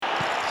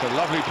It's a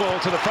lovely ball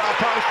to the far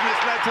post and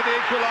it's led to the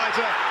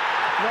equaliser.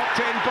 Knocked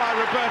in by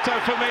Roberto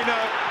Firmino.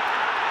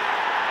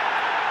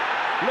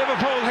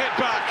 Liverpool hit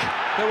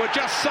back. There were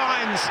just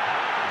signs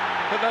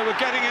that they were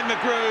getting in the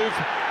groove,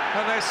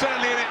 and they're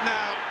certainly in it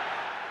now.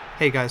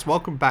 Hey guys,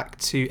 welcome back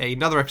to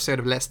another episode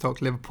of Let's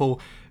Talk Liverpool.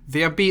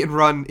 The unbeaten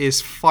run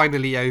is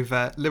finally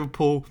over.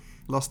 Liverpool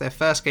lost their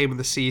first game of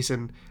the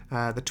season,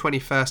 the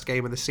 21st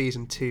game of the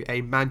season, to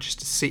a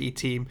Manchester City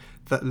team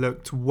that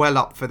looked well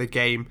up for the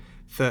game,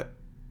 that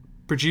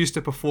produced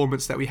a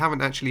performance that we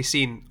haven't actually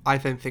seen, I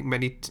don't think,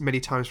 many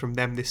times from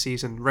them this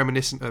season,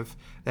 reminiscent of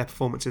their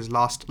performances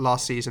last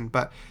season.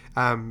 But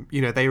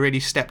they really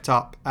stepped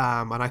up,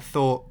 and I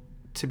thought,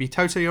 to be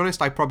totally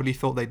honest, I probably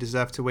thought they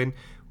deserved to win.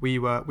 We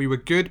were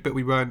good, but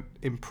we weren't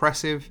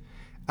impressive.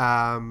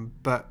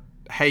 But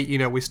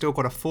hey, we still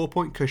got a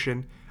 4-point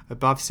cushion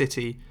above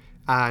City,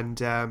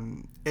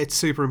 and it's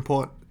super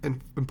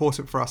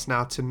important for us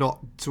now to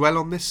not dwell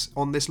on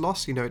this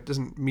loss. It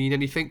doesn't mean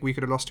anything. We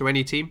could have lost to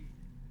any team,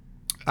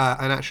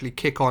 and actually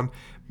kick on,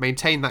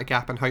 maintain that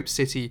gap, and hope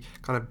City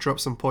kind of drop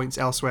some points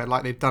elsewhere,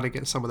 like they've done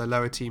against some of the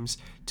lower teams,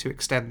 to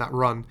extend that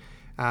run.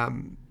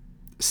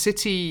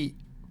 City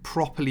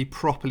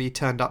properly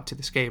turned up to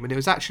this game, and it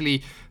was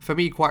actually, for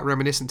me, quite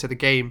reminiscent to the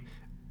game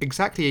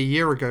exactly a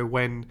year ago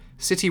when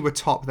City were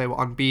top. They were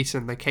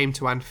unbeaten. They came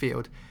to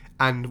Anfield,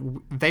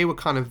 and they were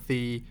kind of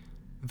the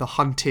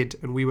hunted,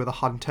 and we were the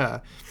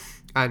hunter,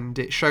 and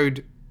it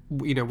showed.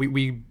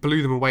 We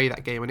blew them away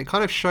that game, and it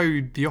kind of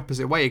showed the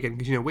opposite way again,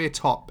 because we're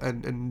top,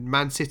 and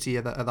Man City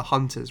are the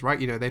hunters, right?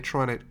 They're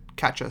trying to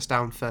catch us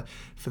down for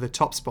the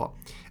top spot,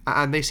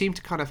 and they seem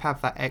to kind of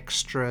have that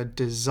extra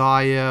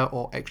desire,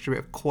 or extra bit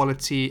of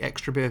quality,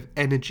 extra bit of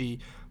energy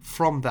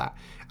from that.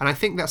 And I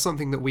think that's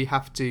something that we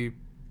have to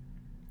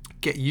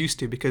get used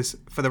to, because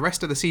for the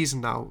rest of the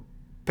season now,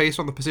 based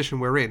on the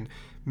position we're in,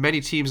 many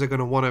teams are going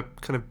to want to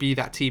kind of be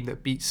that team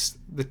that beats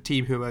the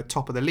team who are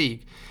top of the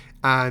league.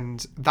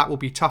 And that will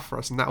be tough for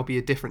us, and that will be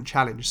a different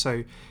challenge.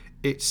 So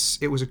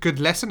it was a good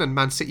lesson, and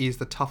Man City is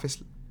the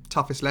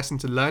toughest lesson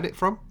to learn it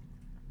from.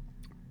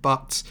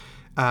 But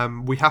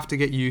we have to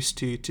get used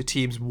to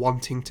teams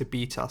wanting to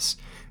beat us,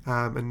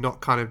 and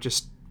not kind of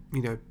just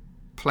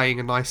playing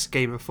a nice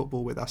game of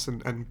football with us,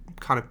 and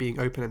kind of being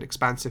open and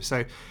expansive.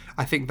 So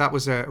I think that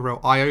was a real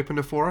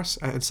eye-opener for us,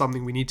 and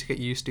something we need to get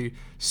used to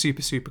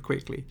super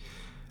quickly.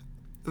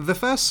 The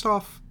first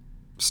half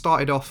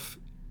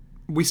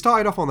we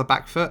started off on the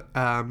back foot.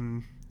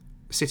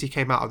 City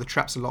came out of the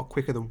traps a lot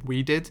quicker than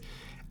we did,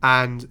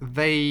 and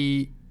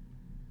they,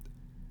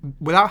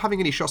 without having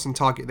any shots on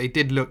target, they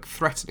did look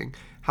threatening.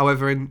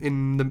 However,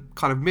 in the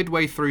kind of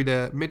midway through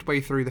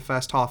the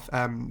first half,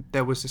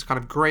 there was this kind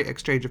of great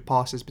exchange of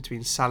passes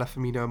between Salah,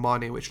 Firmino, and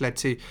Mane, which led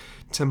to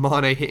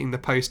Mane hitting the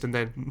post, and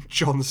then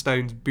John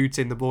Stones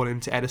booting the ball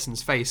into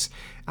Ederson's face,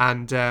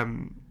 and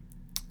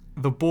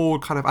the ball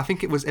kind of, I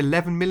think it was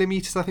 11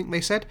 millimeters, I think they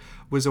said,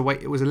 was away.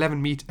 It was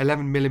 11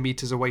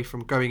 millimeters away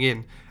from going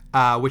in,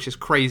 which is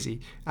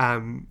crazy.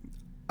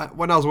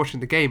 When I was watching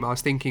the game, I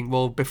was thinking,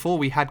 well, before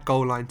we had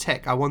goal line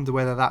tech, I wonder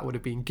whether that would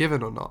have been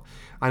given or not.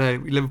 I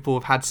know Liverpool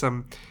have had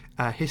some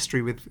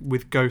history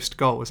with ghost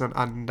goals,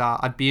 and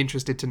I'd be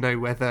interested to know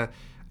whether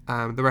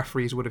the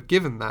referees would have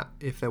given that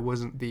if there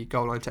wasn't the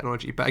goal line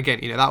technology. But again,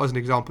 that was an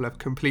example of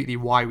completely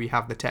why we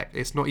have the tech.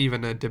 It's not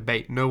even a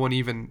debate. No one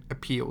even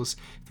appeals.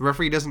 If the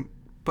referee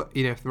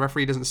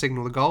doesn't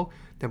signal the goal,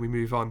 then we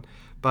move on.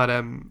 But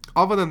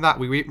other than that,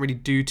 we didn't really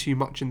do too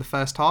much in the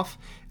first half.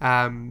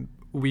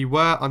 We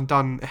were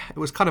undone. It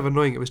was kind of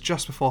annoying. It was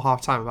just before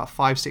half time, about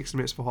 5-6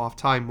 minutes before half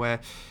time, where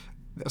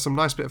there was some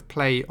nice bit of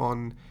play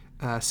on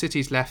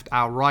City's left,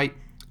 our right,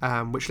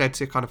 which led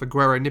to kind of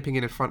Aguero nipping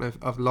in front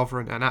of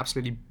Lovren and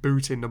absolutely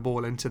booting the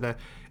ball into the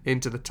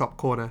top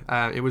corner.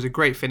 It was a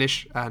great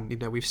finish, and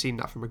we've seen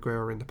that from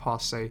Aguero in the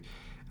past. So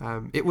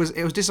it was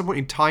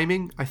disappointing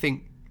timing. I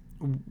think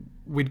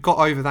we'd got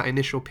over that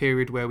initial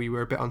period where we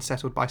were a bit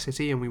unsettled by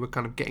City, and we were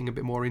kind of getting a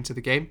bit more into the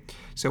game.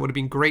 So it would have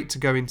been great to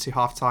go into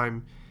half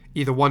time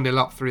either 1-0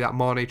 up through that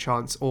Mane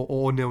chance, or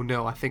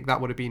 0-0. I think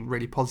that would have been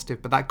really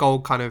positive. But that goal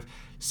kind of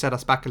set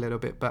us back a little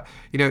bit. But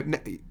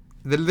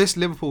this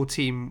Liverpool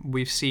team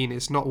we've seen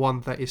is not one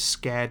that is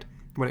scared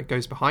when it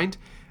goes behind,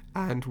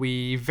 and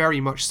we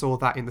very much saw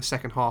that in the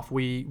second half.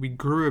 We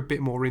grew a bit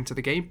more into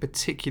the game,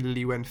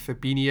 particularly when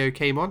Fabinho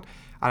came on,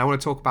 and I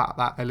want to talk about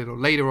that a little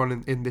later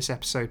on in this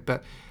episode.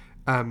 But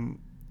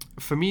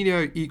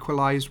Firmino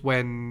equalised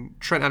when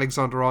Trent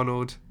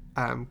Alexander-Arnold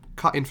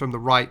cut in from the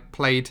right,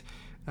 played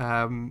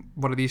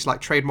one of these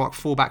like trademark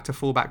fullback to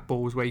fullback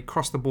balls where he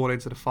crossed the ball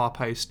into the far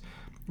post.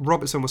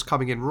 Robertson was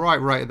coming in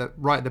right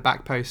at the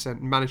back post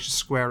and managed to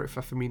square it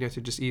for Firmino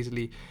to just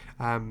easily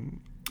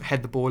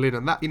head the ball in,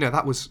 and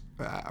that was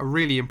a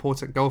really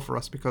important goal for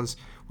us, because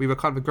we were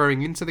kind of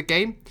growing into the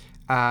game,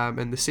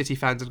 and the City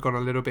fans had gone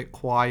a little bit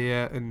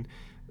quiet, and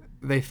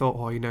they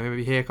thought,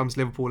 maybe here comes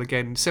Liverpool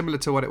again, similar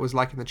to what it was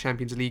like in the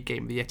Champions League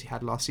game the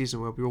Etihad last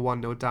season, where we were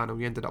 1-0 down and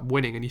we ended up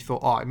winning, and you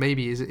thought,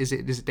 maybe is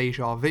it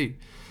deja vu?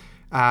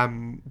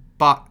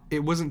 But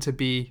it wasn't to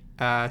be.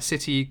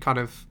 City kind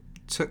of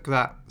took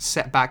that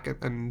setback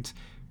and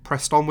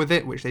pressed on with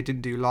it, which they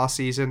didn't do last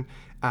season.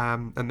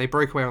 And they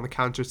broke away on the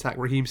counter-attack.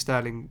 Raheem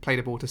Sterling played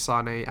a ball to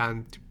Sane,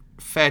 and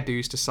fair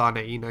dues to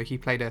Sane. You know, he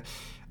played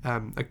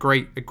a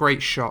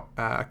great shot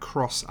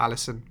across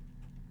Alisson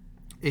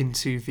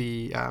onto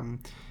the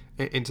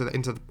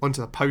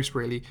post,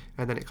 really,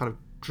 and then it kind of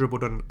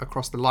dribbled on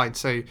across the line.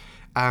 So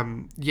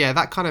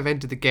that kind of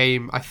ended the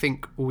game. I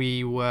think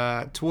we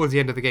were towards the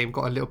end of the game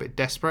got a little bit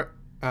desperate.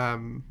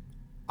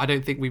 I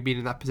don't think we've been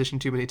in that position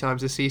too many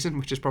times this season,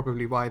 which is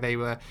probably why they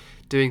were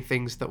doing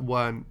things that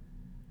weren't.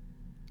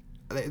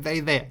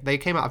 They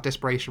came out of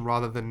desperation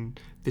rather than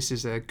this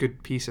is a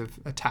good piece of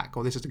attack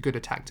or this is a good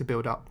attack to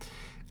build up.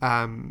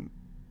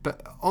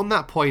 But on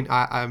that point,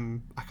 I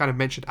kind of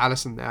mentioned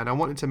Alisson there, and I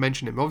wanted to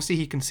mention him. Obviously,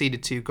 he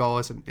conceded 2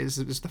 goals, and it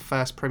was the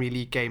first Premier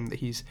League game that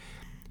he's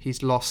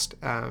lost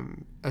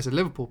as a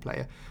Liverpool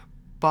player.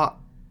 But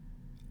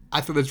I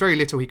thought there's very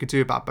little he could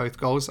do about both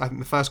goals. I think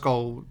the first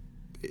goal,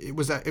 it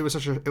was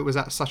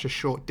at such a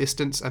short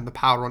distance, and the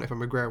power on it from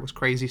Maguire was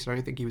crazy. So I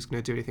don't think he was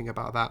going to do anything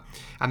about that.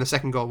 And the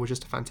second goal was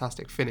just a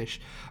fantastic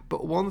finish.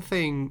 But one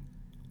thing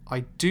I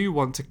do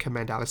want to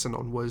commend Alisson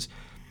on was.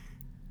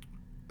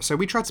 So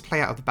we tried to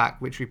play out of the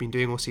back, which we've been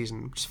doing all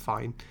season, which is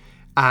fine.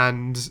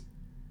 And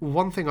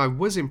one thing I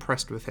was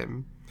impressed with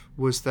him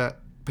was that,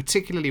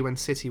 particularly when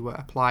City were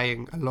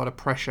applying a lot of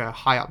pressure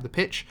high up the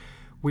pitch,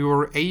 we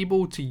were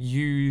able to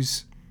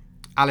use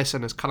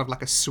Alisson as kind of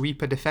like a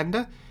sweeper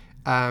defender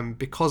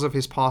because of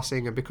his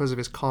passing and because of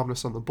his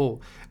calmness on the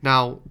ball.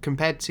 Now,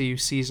 compared to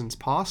seasons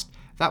past,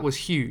 that was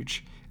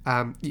huge.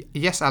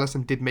 Yes,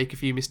 Alisson did make a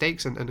few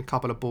mistakes and a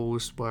couple of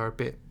balls were a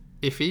bit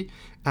iffy,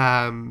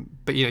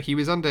 but you know he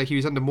was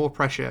under more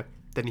pressure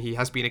than he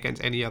has been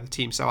against any other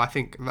team. So I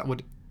think that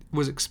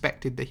was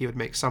expected that he would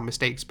make some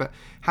mistakes. But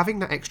having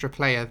that extra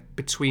player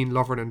between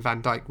Lovren and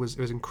Van Dijk was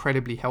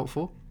incredibly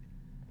helpful.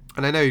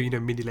 And I know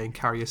Mignolet and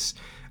Karius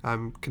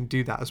can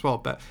do that as well,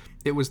 but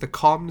it was the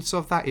calmness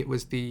of that. It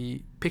was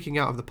the picking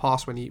out of the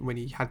pass when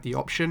he had the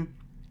option,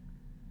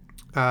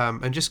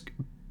 and just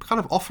kind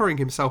of offering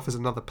himself as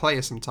another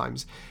player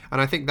sometimes. And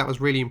I think that was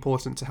really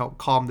important to help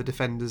calm the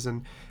defenders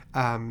and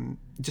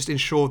just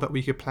ensure that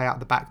we could play out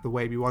the back the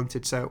way we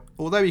wanted. So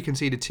although he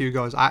conceded 2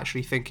 goals, I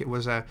actually think it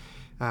was a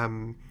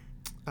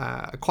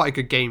quite a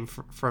good game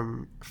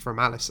from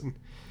Alisson.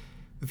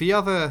 The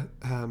other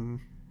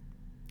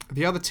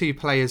 2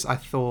 players I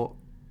thought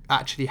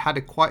actually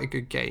had quite a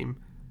good game,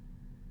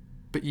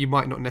 but you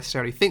might not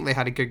necessarily think they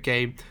had a good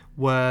game,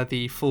 were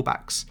the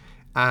fullbacks.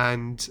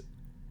 And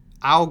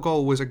our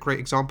goal was a great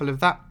example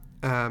of that,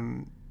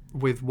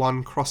 with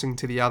one crossing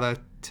to the other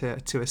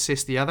to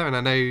assist the other. And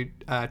I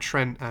know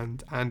Trent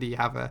and Andy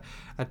have a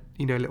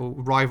little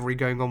rivalry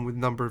going on with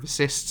number of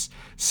assists.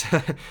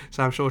 So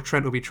I'm sure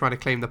Trent will be trying to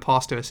claim the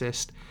pass to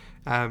assist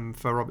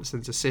for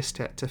Robertson's assist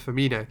to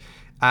Firmino.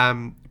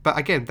 But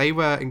again, they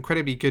were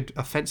incredibly good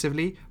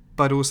offensively,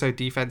 but also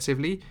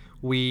defensively.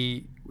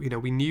 We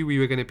knew we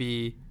were going to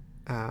be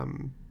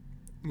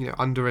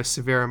under a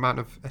severe amount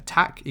of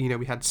attack.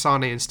 We had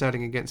Sane and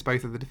Sterling against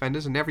both of the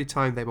defenders, and every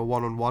time they were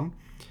 1-on-1,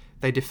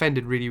 they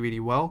defended really, really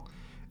well.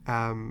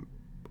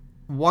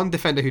 One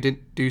defender who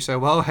didn't do so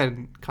well,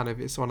 and kind of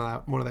it's one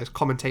of those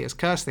commentators'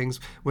 curse things,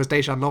 was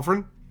Dejan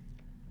Lovren,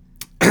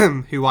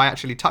 who I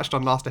actually touched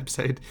on last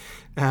episode,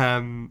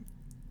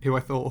 who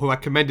I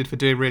commended for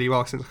doing really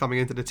well since coming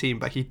into the team,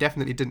 but he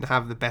definitely didn't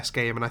have the best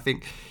game, and I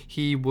think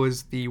he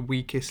was the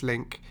weakest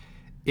link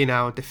in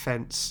our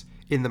defence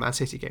in the Man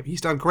City game.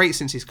 He's done great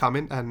since he's come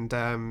in, and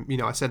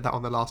I said that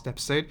on the last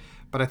episode,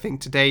 but I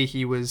think today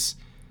he was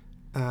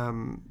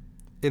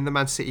in the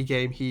Man City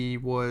game he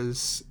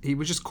was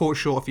just caught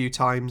short a few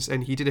times,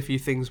 and he did a few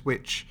things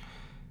which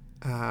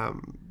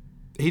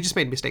he just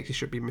made mistakes he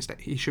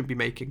shouldn't be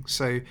making.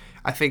 So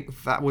I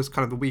think that was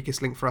kind of the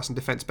weakest link for us in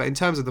defence. But in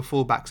terms of the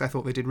fullbacks, I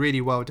thought they did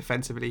really well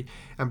defensively,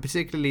 and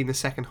particularly in the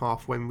second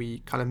half when we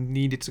kind of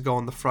needed to go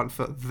on the front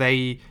foot,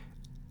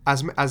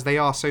 as they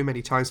are so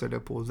many times for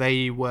Liverpool,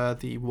 they were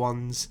the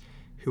ones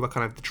who were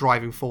kind of the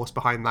driving force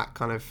behind that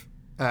kind of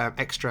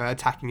extra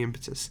attacking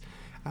impetus.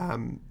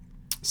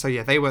 So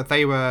yeah, they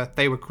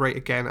were great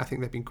again. I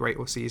think they've been great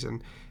all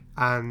season,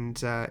 and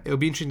it'll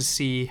be interesting to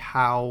see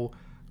how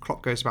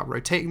Klopp goes about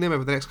rotating them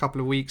over the next couple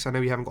of weeks. I know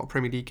we haven't got a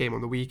Premier League game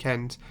on the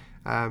weekend.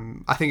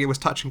 I think it was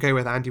touch and go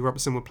whether Andy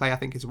Robertson would play. I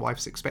think his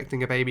wife's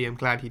expecting a baby. I'm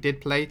glad he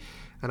did play,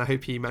 and I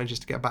hope he manages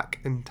to get back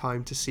in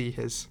time to see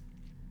his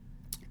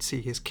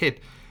kid.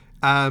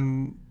 The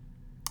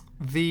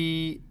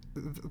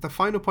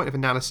final point of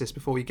analysis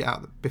before we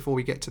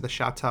get to the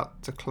shout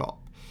out to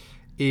Klopp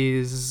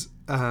is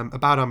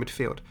about our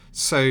midfield.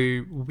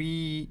 So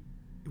we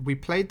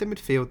played the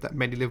midfield that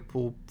many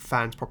Liverpool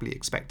fans probably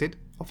expected,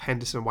 of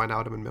Henderson,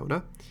 Wijnaldum and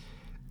Milner.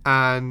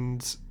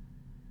 And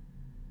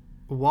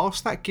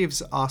whilst that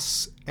gives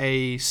us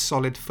a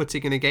solid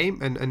footing in a game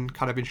and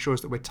kind of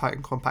ensures that we're tight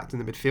and compact in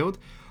the midfield,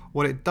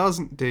 what it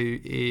doesn't do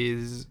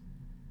is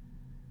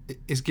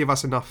give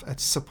us enough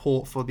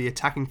support for the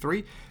attacking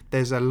 3.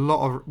 There's a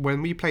lot of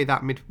when we play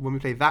that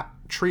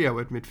trio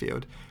at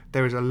midfield,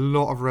 there is a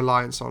lot of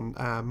reliance on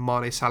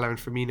Mane, Salah and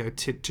Firmino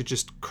to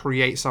just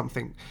create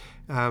something.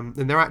 And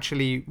they're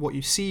actually, what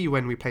you see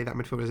when we play that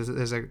midfield is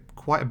there's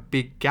quite a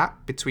big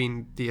gap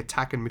between the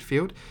attack and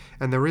midfield,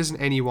 and there isn't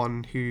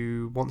anyone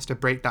who wants to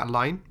break that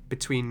line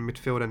between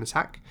midfield and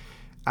attack.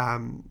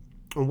 And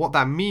what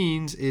that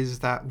means is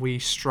that we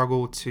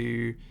struggle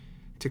to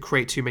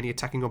create too many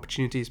attacking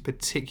opportunities,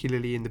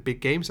 particularly in the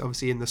big games.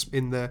 Obviously, in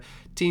the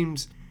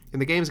games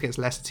against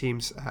lesser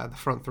teams, the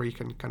front three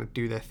can kind of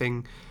do their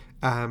thing.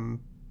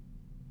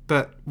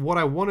 But what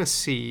I want to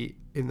see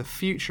in the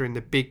future in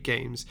the big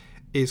games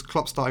is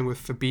Klopp starting with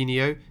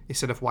Fabinho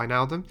instead of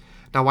Wijnaldum.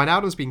 Now,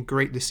 Wijnaldum's been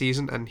great this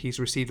season and he's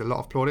received a lot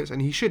of plaudits,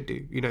 and he should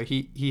do.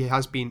 He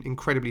has been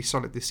incredibly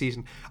solid this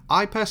season.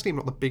 I personally am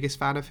not the biggest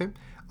fan of him.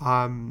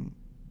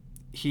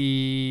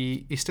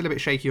 He is still a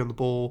bit shaky on the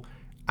ball,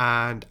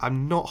 and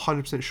I'm not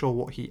 100% sure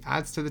what he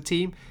adds to the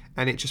team,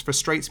 and it just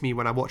frustrates me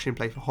when I watch him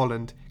play for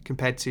Holland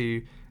compared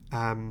to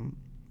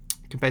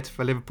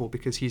for Liverpool,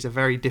 because he's a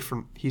very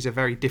different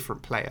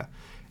player.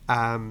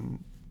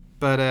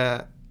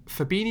 But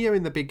Fabinho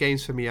in the big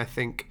games for me, I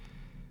think,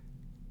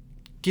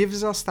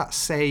 gives us that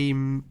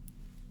same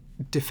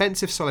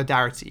defensive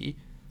solidarity,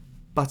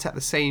 but at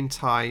the same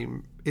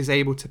time is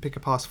able to pick a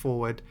pass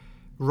forward,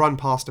 run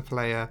past a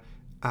player,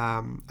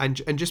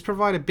 and just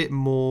provide a bit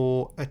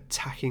more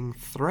attacking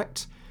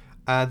threat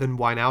than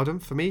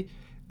Wijnaldum for me.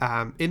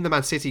 In the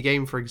Man City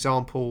game, for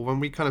example,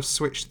 when we kind of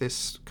switched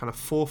this kind of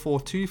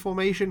 4-4-2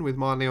 formation with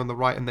Mane on the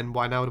right and then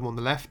Wijnaldum on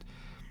the left,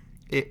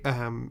 it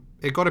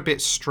got a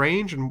bit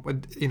strange, and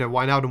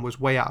Wijnaldum was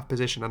way out of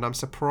position, and I'm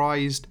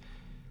surprised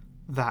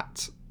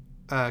that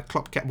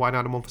Klopp kept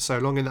Wijnaldum on for so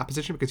long in that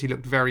position, because he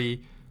looked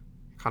very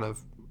kind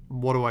of,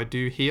 what do I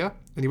do here?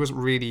 And he wasn't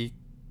really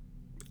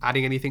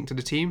adding anything to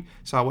the team.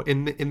 So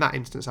in that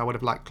instance, I would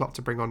have liked Klopp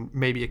to bring on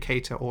maybe a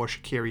Keita or a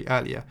Shaqiri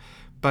earlier.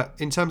 But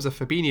in terms of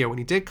Fabinho, when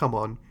he did come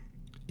on,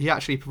 he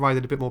actually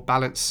provided a bit more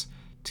balance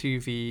to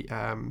the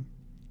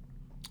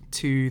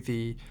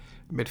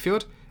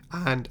midfield.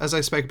 And as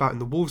I spoke about in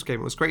the Wolves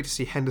game, it was great to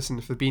see Henderson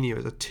and Fabinho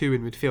as a two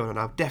in midfield, and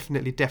I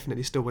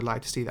definitely still would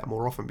like to see that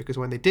more often, because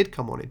when they did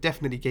come on, it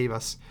definitely gave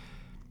us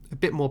a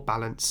bit more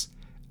balance,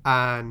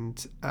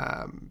 and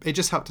it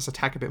just helped us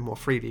attack a bit more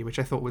freely, which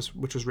I thought was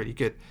really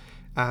good.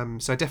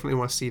 So I definitely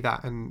want to see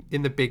that. And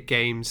in the big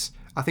games,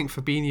 I think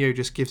Fabinho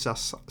just gives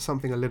us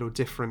something a little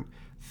different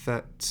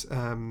that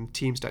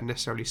teams don't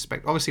necessarily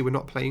expect. Obviously, we're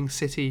not playing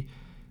City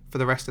for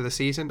the rest of the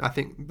season. I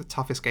think the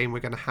toughest game we're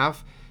going to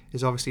have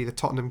is obviously the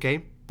Tottenham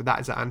game, but that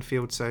is at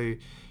Anfield. So,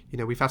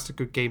 we've had some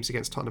good games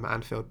against Tottenham at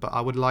Anfield, but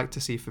I would like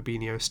to see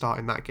Fabinho start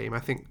in that game.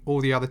 I think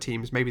all the other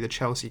teams, maybe the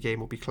Chelsea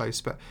game will be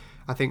close, but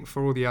I think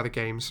for all the other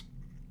games,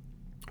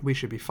 we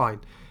should be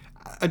fine.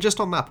 And just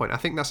on that point, I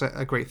think that's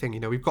a great thing.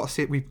 We've got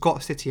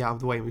City out of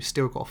the way, and we've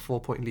still got a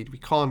 4-point lead. We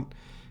can't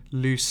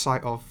lose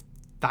sight of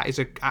that.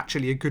 Is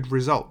actually a good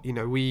result.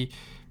 We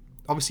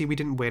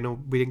didn't win, or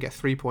we didn't get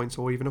 3 points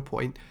or even a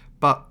point,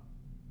 but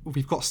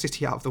we've got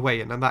City out of the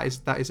way, and that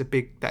is a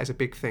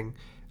big thing.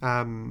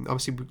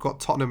 Obviously, we've got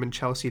Tottenham and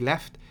Chelsea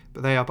left,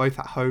 but they are both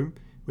at home,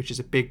 which is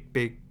a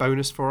big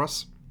bonus for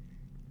us.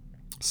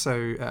 So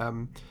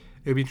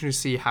it'll be interesting to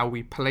see how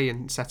we play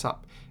and set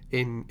up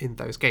in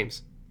those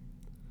games.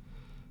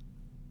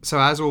 So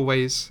as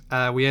always,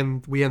 we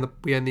end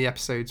the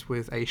episodes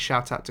with a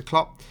shout out to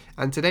Klopp,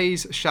 and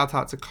today's shout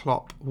out to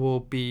Klopp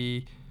will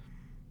be: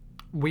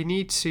 we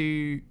need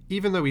to,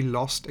 even though we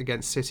lost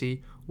against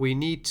City, we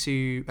need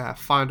to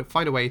find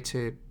a way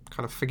to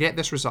kind of forget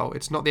this result.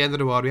 It's not the end of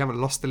the world. We haven't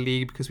lost the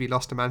league because we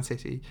lost to Man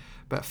City,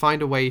 but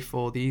find a way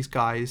for these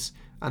guys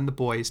and the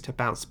boys to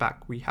bounce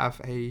back. We have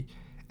a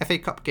FA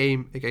Cup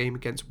game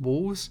against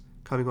Wolves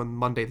coming on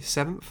Monday the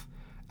 7th,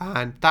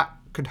 and that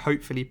could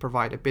hopefully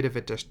provide a bit of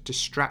a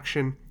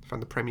distraction from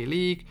the Premier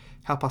League,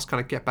 help us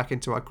kind of get back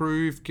into our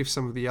groove, give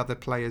some of the other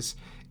players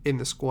in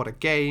the squad a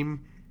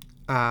game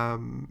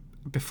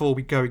before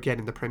we go again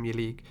in the Premier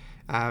League.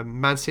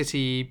 Man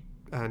City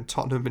and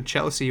Tottenham and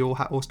Chelsea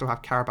also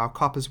have Carabao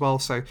Cup as well,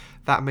 so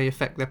that may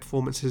affect their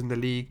performances in the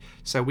league.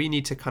 So we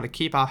need to kind of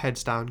keep our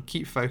heads down,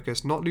 keep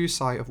focused, not lose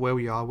sight of where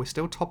we are. We're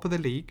still top of the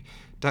league.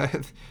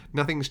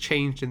 Nothing's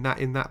changed in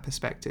that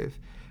perspective.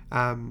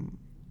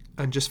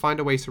 And just find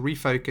a way to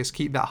refocus,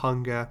 keep that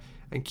hunger,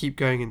 and keep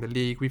going in the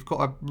league. We've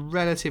got a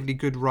relatively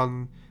good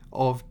run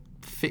of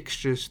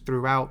fixtures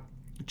throughout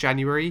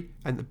January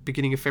and the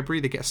beginning of February.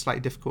 They get slightly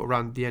difficult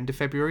around the end of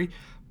February,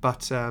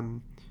 but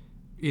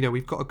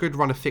we've got a good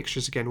run of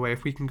fixtures again, where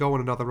if we can go on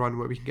another run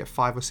where we can get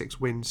 5 or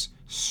 6 wins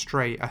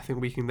straight, I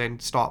think we can then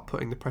start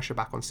putting the pressure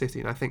back on City.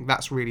 And I think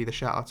that's really the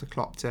shout out to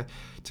Klopp, to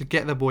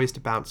get the boys to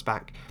bounce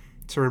back,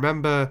 to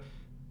remember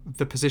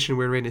the position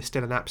we're in is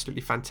still an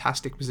absolutely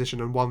fantastic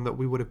position, and one that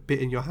we would have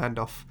bitten your hand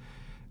off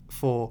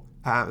for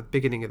at the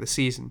beginning of the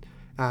season.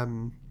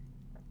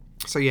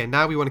 So yeah,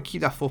 now we want to keep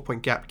that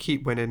 4-point gap,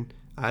 keep winning,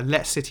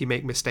 let City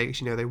make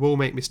mistakes. They will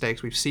make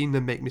mistakes. We've seen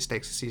them make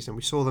mistakes this season.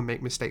 We saw them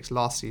make mistakes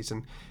last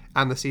season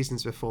and the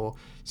seasons before.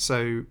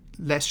 So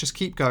let's just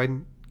keep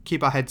going,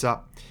 keep our heads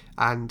up,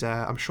 and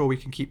I'm sure we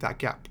can keep that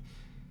gap.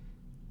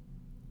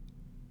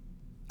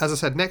 as I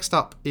said, next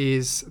up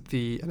is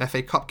an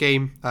FA Cup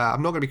game.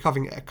 I'm not going to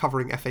be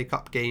covering FA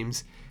Cup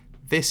games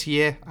this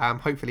year.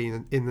 Hopefully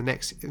in the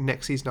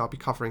next season I'll be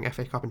covering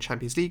FA Cup and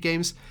Champions League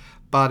games.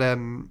 But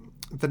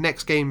the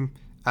next game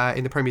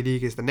in the Premier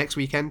League is the next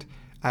weekend.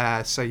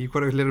 So you've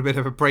got a little bit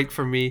of a break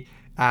from me.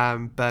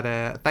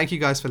 But thank you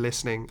guys for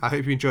listening. I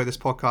hope you enjoyed this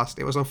podcast.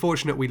 It was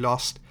unfortunate we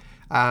lost.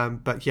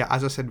 But yeah,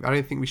 as I said, I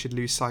don't think we should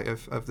lose sight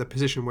of the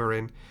position we're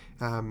in.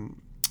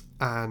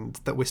 And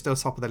that we're still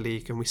top of the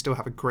league and we still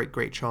have a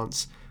great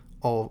chance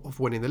of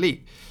winning the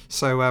league.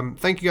 So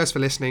thank you guys for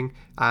listening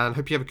and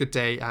hope you have a good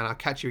day, and I'll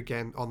catch you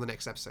again on the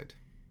next episode.